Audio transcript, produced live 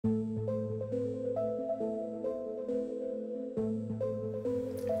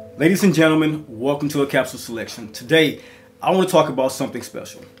Ladies and gentlemen, welcome to a capsule selection. Today, I want to talk about something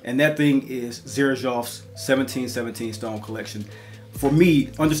special, and that thing is Xerjoff's 1717 Stone collection. For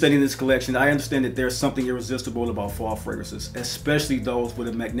me, understanding this collection, I understand that there's something irresistible about fall fragrances, especially those with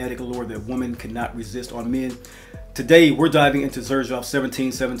a magnetic allure that women cannot resist on men. Today, we're diving into Xerjoff's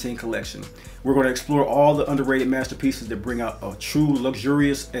 1717 collection. We're going to explore all the underrated masterpieces that bring out a true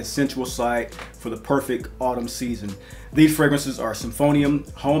luxurious and sensual side for the perfect autumn season. These fragrances are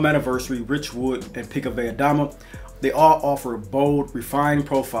Symphoium, Homme Anniversary, Richwood, and Pikovaya Dama. They all offer bold, refined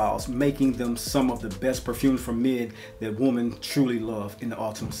profiles, making them some of the best perfumes for men that women truly love in the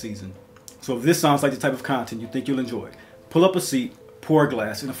autumn season. So if this sounds like the type of content you think you'll enjoy, pull up a seat, pour a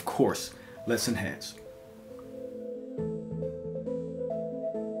glass, and of course, let's enhance.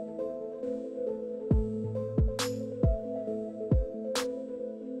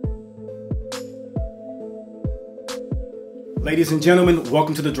 Ladies and gentlemen,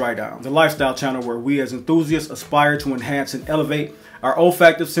 welcome to The Dry Down, the lifestyle channel where we as enthusiasts aspire to enhance and elevate our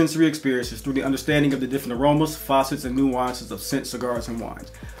olfactive sensory experiences through the understanding of the different aromas, facets, and nuances of scent, cigars, and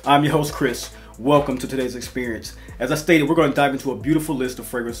wines. I'm your host, Chris. Welcome to today's experience. As I stated, we're going to dive into a beautiful list of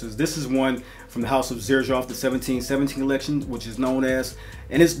fragrances. This is one from the house of Xerjoff, the 1717 collection, which is known as,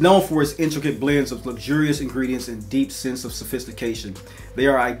 and it's known for its intricate blends of luxurious ingredients and deep sense of sophistication. They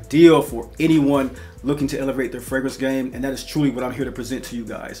are ideal for anyone looking to elevate their fragrance game, and that is truly what I'm here to present to you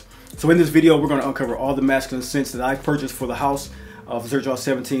guys. So in this video, we're going to uncover all the masculine scents that I've purchased for the house of Xerjoff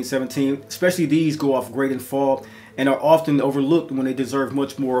 1717. Especially these go off great in fall and are often overlooked when they deserve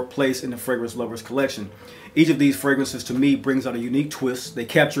much more place in the fragrance lovers collection. Each of these fragrances to me brings out a unique twist. They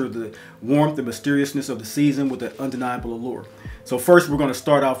capture the warmth and mysteriousness of the season with an undeniable allure. So first, we're going to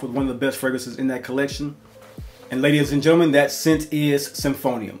start off with one of the best fragrances in that collection. And ladies and gentlemen, that scent is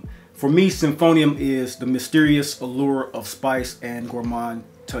Symphoium. For me, Symphoium is the mysterious allure of spice and gourmand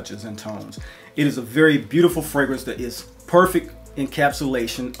touches and tones. It is a very beautiful fragrance that is perfect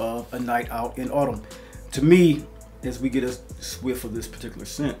encapsulation of a night out in autumn. To me, as we get a whiff of this particular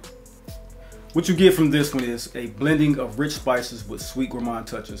scent, what you get from this one is a blending of rich spices with sweet gourmand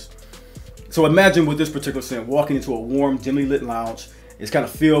touches. So imagine with this particular scent, walking into a warm, dimly lit lounge. It's kind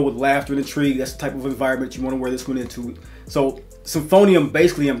of filled with laughter and intrigue. That's the type of environment you want to wear this one into. So Symphoium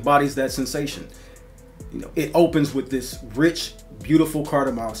basically embodies that sensation. It opens with this rich, beautiful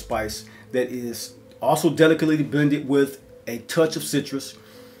cardamom spice that is also delicately blended with a touch of citrus.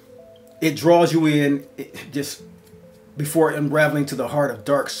 It draws you in just before unraveling to the heart of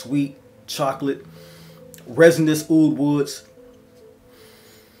dark, sweet chocolate, resinous oud woods.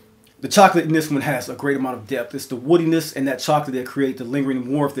 The chocolate in this one has a great amount of depth. It's the woodiness and that chocolate that create the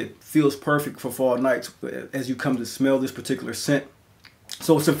lingering warmth that feels perfect for fall nights as you come to smell this particular scent.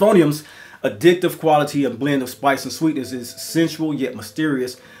 So Symphoium's addictive quality and blend of spice and sweetness is sensual yet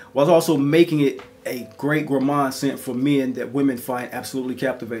mysterious, while also making it a great gourmand scent for men that women find absolutely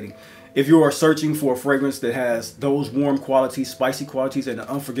captivating. If you are searching for a fragrance that has those warm qualities, spicy qualities, and an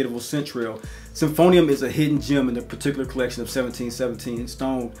unforgettable scent trail, Symphoium is a hidden gem in the particular collection of 1717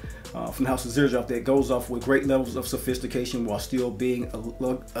 Stone from the house of Xerjoff that goes off with great levels of sophistication while still being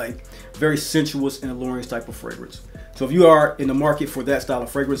a very sensuous and alluring type of fragrance. So if you are in the market for that style of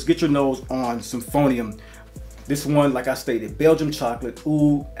fragrance, get your nose on Symphoium. This one, like I stated, Belgian chocolate,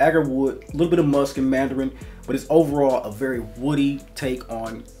 oud, agar wood, a little bit of musk and mandarin, but it's overall a very woody take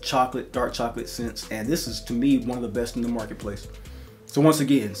on chocolate, dark chocolate scents, and this is to me one of the best in the marketplace. So once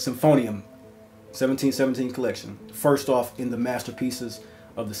again, Symphoium 1717 collection, first off in the masterpieces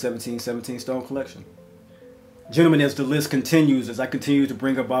of the 1717 Stone collection. Gentlemen, as the list continues, as I continue to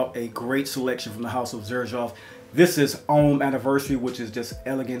bring about a great selection from the house of Xerjoff, this is Homme Anniversary, which is just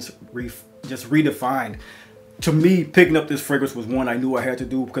elegance, just redefined. To me, picking up this fragrance was one I knew I had to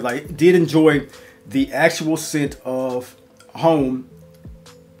do because I did enjoy the actual scent of home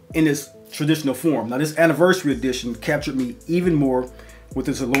in its traditional form. Now, this anniversary edition captured me even more with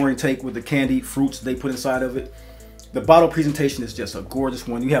this alluring take with the candied fruits they put inside of it. The bottle presentation is just a gorgeous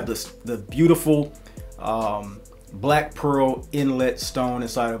one. You have the beautiful black pearl inlet stone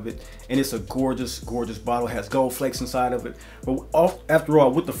inside of it, and it's a gorgeous, gorgeous bottle. It has gold flakes inside of it. But after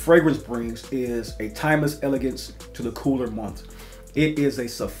all, what the fragrance brings is a timeless elegance to the cooler months. It is a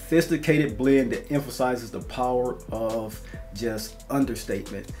sophisticated blend that emphasizes the power of just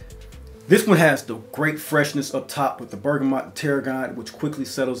understatement. This one has the great freshness up top with the bergamot and tarragon, which quickly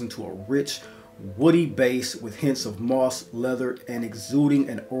settles into a rich, woody base with hints of moss, leather, and exuding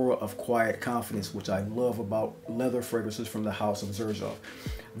an aura of quiet confidence, which I love about leather fragrances from the house of Xerjoff.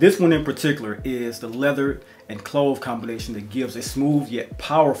 This one in particular is the leather and clove combination that gives a smooth yet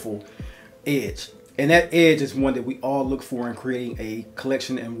powerful edge. And that edge is one that we all look for in creating a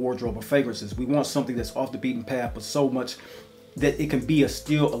collection and wardrobe of fragrances. We want something that's off the beaten path, but so much that it can be a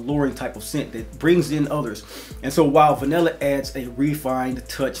still alluring type of scent that brings in others. And so while vanilla adds a refined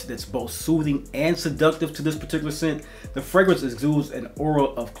touch that's both soothing and seductive to this particular scent, the fragrance exudes an aura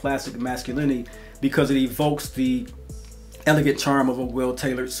of classic masculinity because it evokes the elegant charm of a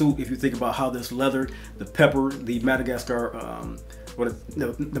well-tailored suit. If you think about how this leather, the pepper, the Madagascar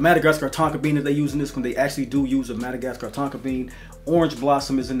the Madagascar tonka bean that they use in this one, they actually do use a Madagascar tonka bean. Orange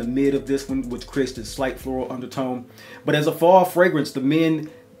blossom is in the mid of this one, which creates this slight floral undertone. But as a fall fragrance, the men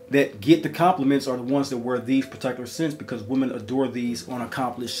that get the compliments are the ones that wear these particular scents, because women adore these on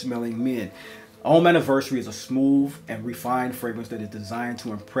accomplished smelling men. Homme Anniversary is a smooth and refined fragrance that is designed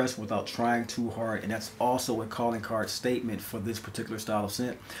to impress without trying too hard, and that's also a calling card statement for this particular style of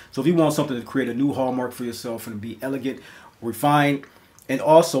scent. So if you want something to create a new hallmark for yourself and be elegant, refined, and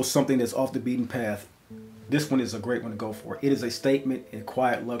also something that's off the beaten path, this one is a great one to go for. It is a statement in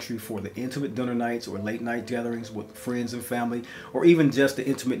quiet luxury for the intimate dinner nights or late night gatherings with friends and family, or even just the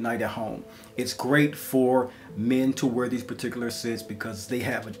intimate night at home. It's great for men to wear these particular scents because they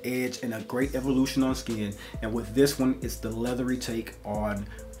have an edge and a great evolution on skin. And with this one, it's the leathery take on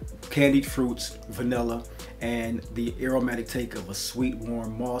candied fruits, vanilla, and the aromatic take of a sweet,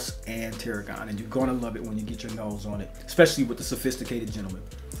 warm moss and tarragon. And you're gonna love it when you get your nose on it, especially with the sophisticated gentleman.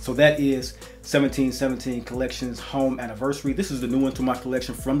 So that is 1717 Collections Homme Anniversary. This is the new one to my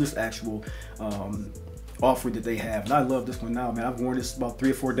collection from this actual offering that they have. And I love this one now, man. I've worn this about 3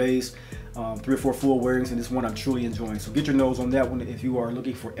 or 4 days, 3 or 4 full wearings, and this one I'm truly enjoying. So get your nose on that one if you are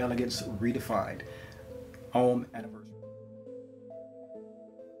looking for elegance redefined. Homme Anniversary.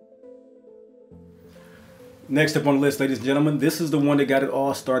 Next up on the list, ladies and gentlemen, this is the one that got it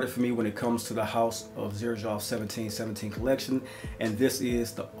all started for me when it comes to the House of Xerjoff 1717 collection. And this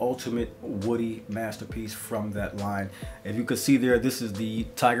is the ultimate woody masterpiece from that line. If you can see there, this is the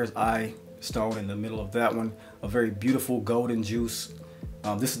tiger's eye stone in the middle of that one. A very beautiful golden juice.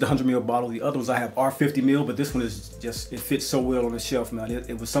 This is the 100 ml bottle. The other ones I have are 50 ml, but this one is just, it fits so well on the shelf, man.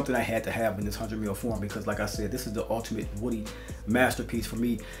 It was something I had to have in this 100 ml form because, like I said, this is the ultimate woody masterpiece for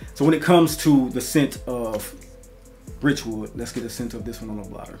me. So when it comes to the scent of Richwood, let's get a scent of this one on the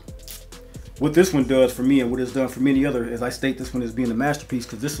blotter. What this one does for me, and what it's done for many other, is I state this one as being the masterpiece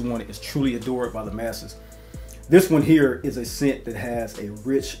because this one is truly adored by the masses. This one here is a scent that has a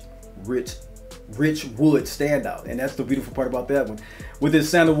rich wood standout, and that's the beautiful part about that one. With this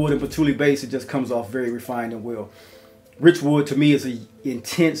sandalwood and patchouli base, it just comes off very refined and well. Richwood to me is an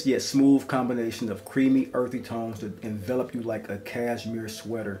intense yet smooth combination of creamy, earthy tones that envelop you like a cashmere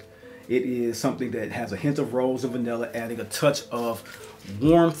sweater. It is something that has a hint of rose and vanilla, adding a touch of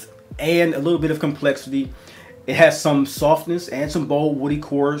warmth and a little bit of complexity. It has some softness and some bold woody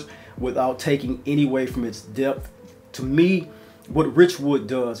cores without taking any away from its depth. To me, what Richwood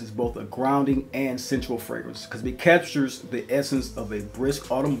does is both a grounding and sensual fragrance because it captures the essence of a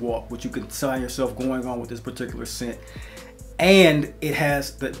brisk autumn walk, which you can find yourself going on with this particular scent. And it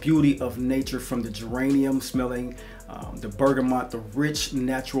has the beauty of nature from the geranium smelling, the bergamot, the rich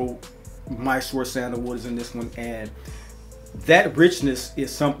natural Mysore sandalwood is in this one. And that richness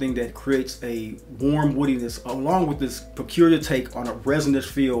is something that creates a warm woodiness along with this peculiar take on a resinous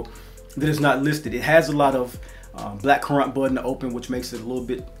feel that is not listed. It has a lot of black currant bud in the open, which makes it a little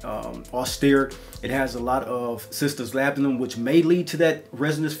bit austere. It has a lot of Sisters Labdanum, which may lead to that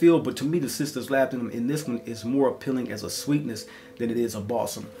resinous feel, but to me the Sisters Labdanum in this one is more appealing as a sweetness than it is a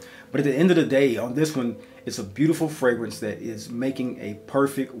balsam. But at the end of the day, on this one, it's a beautiful fragrance that is making a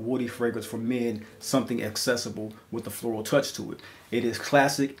perfect woody fragrance for men, something accessible with a floral touch to it. It is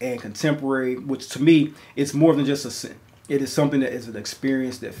classic and contemporary, which to me, it's more than just a scent. It is something that is an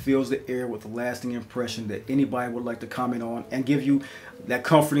experience that fills the air with a lasting impression that anybody would like to comment on and give you that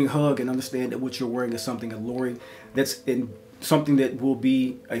comforting hug and understand that what you're wearing is something alluring, that's in something that will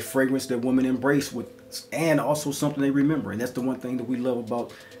be a fragrance that women embrace with, and also something they remember. And that's the one thing that we love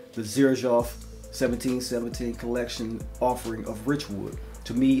about the Xerjoff 1717 collection offering of Richwood.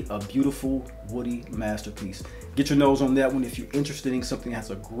 To me, a beautiful woody masterpiece. Get your nose on that one if you're interested in something that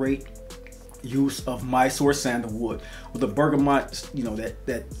has a great use of Mysore sandalwood with the bergamot, you know,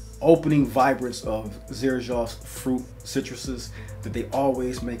 that opening vibrance of Xerjoff's fruit citruses that they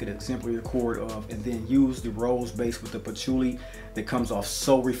always make an exemplary accord of, and then use the rose base with the patchouli that comes off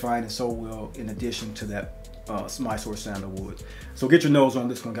so refined and so well in addition to that Mysore sandalwood. So get your nose on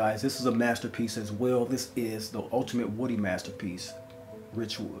this one, guys. This is a masterpiece as well. This is the ultimate woody masterpiece,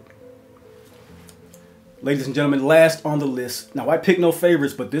 Richwood. Ladies and gentlemen, last on the list. Now, I picked no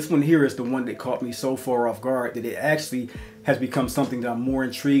favorites, but this one here is the one that caught me so far off guard that it actually has become something that I'm more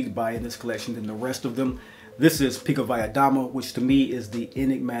intrigued by in this collection than the rest of them. This is Pikovaya Dama, which to me is the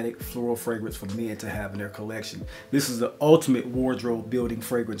enigmatic floral fragrance for men to have in their collection. This is the ultimate wardrobe building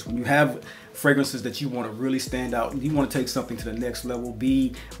fragrance. When you have fragrances that you want to really stand out, you want to take something to the next level,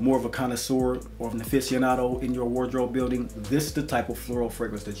 be more of a connoisseur or an aficionado in your wardrobe building, this is the type of floral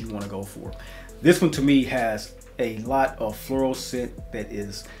fragrance that you want to go for. This one to me has a lot of floral scent that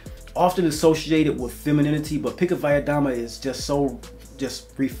is often associated with femininity, but Pikovaya Dama is just so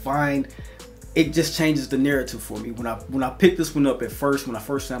refined. It just changes the narrative for me. When I picked this one up at first, when I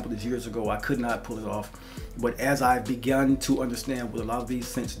first sampled this years ago, I could not pull it off. But as I've begun to understand what a lot of these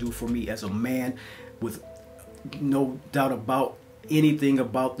scents do for me as a man, with no doubt about anything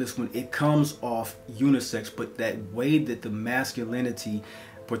about this one, it comes off unisex, but that way that the masculinity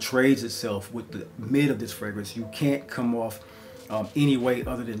portrays itself with the mid of this fragrance, you can't come off any way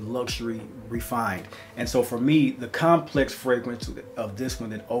other than luxury refined. And so for me, the complex fragrance of this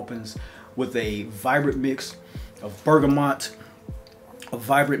one that opens with a vibrant mix of bergamot, a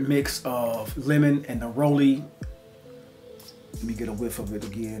vibrant mix of lemon and neroli. Let me get a whiff of it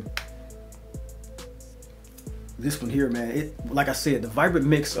again. This one here, man, like I said, the vibrant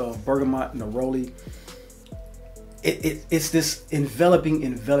mix of bergamot and neroli, it's this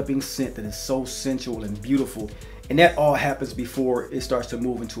enveloping scent that is so sensual and beautiful. And that all happens before it starts to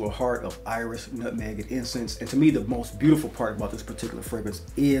move into a heart of iris, nutmeg, and incense. And to me, the most beautiful part about this particular fragrance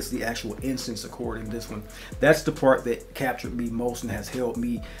is the actual incense accord in this one. That's the part that captured me most and has held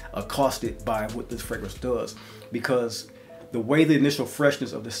me accosted by what this fragrance does. Because the way the initial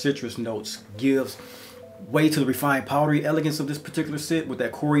freshness of the citrus notes gives way to the refined powdery elegance of this particular scent with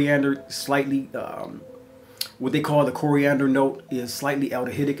that coriander slightly, what they call the coriander note is slightly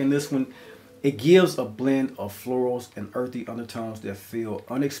aldehydic in this one. It gives a blend of florals and earthy undertones that feel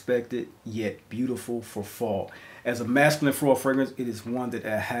unexpected yet beautiful for fall. As a masculine floral fragrance, it is one that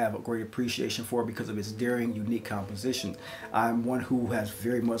I have a great appreciation for because of its daring, unique composition. I'm one who has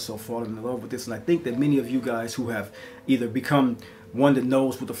very much so fallen in love with this, and I think that many of you guys who have either become one that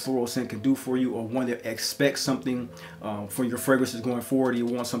knows what the floral scent can do for you, or one that expects something for your fragrances going forward, you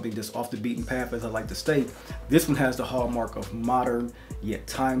want something that's off the beaten path, as I like to state, this one has the hallmark of modern yet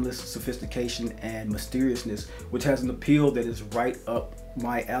timeless sophistication and mysteriousness, which has an appeal that is right up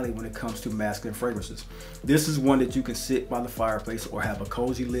my alley when it comes to masculine fragrances. This is one that you can sit by the fireplace or have a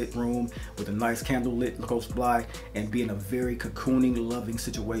cozy lit room with a nice candle lit close by and be in a very cocooning, loving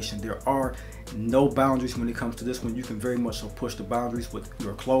situation. There are no boundaries when it comes to this one. You can very much so push the boundaries with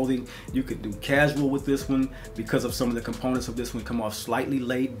your clothing. You could do casual with this one because of some of the components of this one come off slightly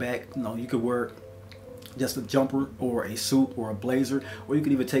laid back. You know, you could wear just a jumper or a suit or a blazer, or you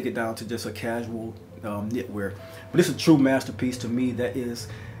could even take it down to just a casual knitwear. But it's a true masterpiece to me that is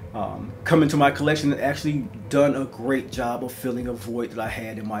come into my collection and actually done a great job of filling a void that I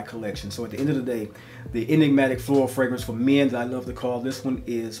had in my collection. So at the end of the day, the enigmatic floral fragrance for men that I love to call this one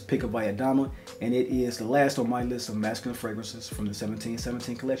is Pikovaya Dama, and it is the last on my list of masculine fragrances from the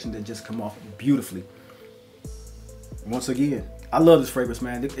 1717 collection that just come off beautifully. Once again, I love this fragrance,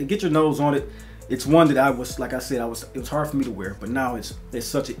 man. Get your nose on it. It's one that I was, like I said, it was hard for me to wear, but now it's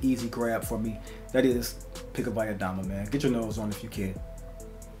such an easy grab for me. That is Pikovaya Dama, man. Get your nose on it if you can.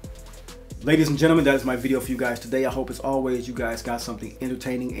 Ladies and gentlemen, that is my video for you guys today. I hope as always you guys got something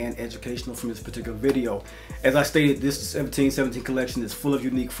entertaining and educational from this particular video. As I stated, this 1717 collection is full of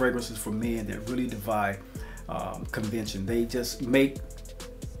unique fragrances for men that really defy convention. They just make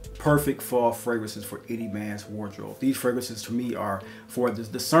perfect fall fragrances for any man's wardrobe. These fragrances to me are for the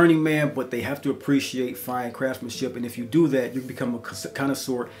discerning man, but they have to appreciate fine craftsmanship, and if you do that, you become a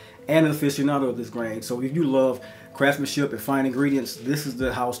connoisseur and an aficionado of this grain. So if you love craftsmanship and fine ingredients, this is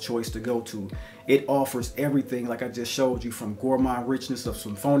the house choice to go to. It offers everything like I just showed you, from gourmand richness of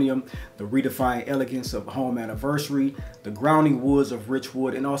Symphoium, the redefined elegance of Homme Anniversary, the grounding woods of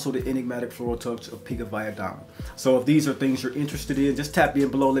Richwood, and also the enigmatic floral touch of Pikovaya Dama. So if these are things you're interested in, just tap in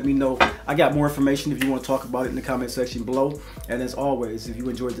below, let me know. I got more information if you want to talk about it in the comment section below. And as always, if you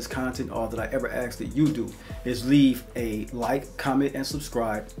enjoyed this content, all that I ever ask that you do is leave a like, comment, and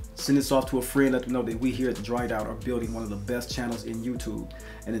subscribe. Send this off to a friend, let them know that we here at The Dry Down are building one of the best channels in YouTube.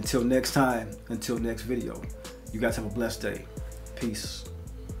 And until next time, until next video, you guys have a blessed day. Peace.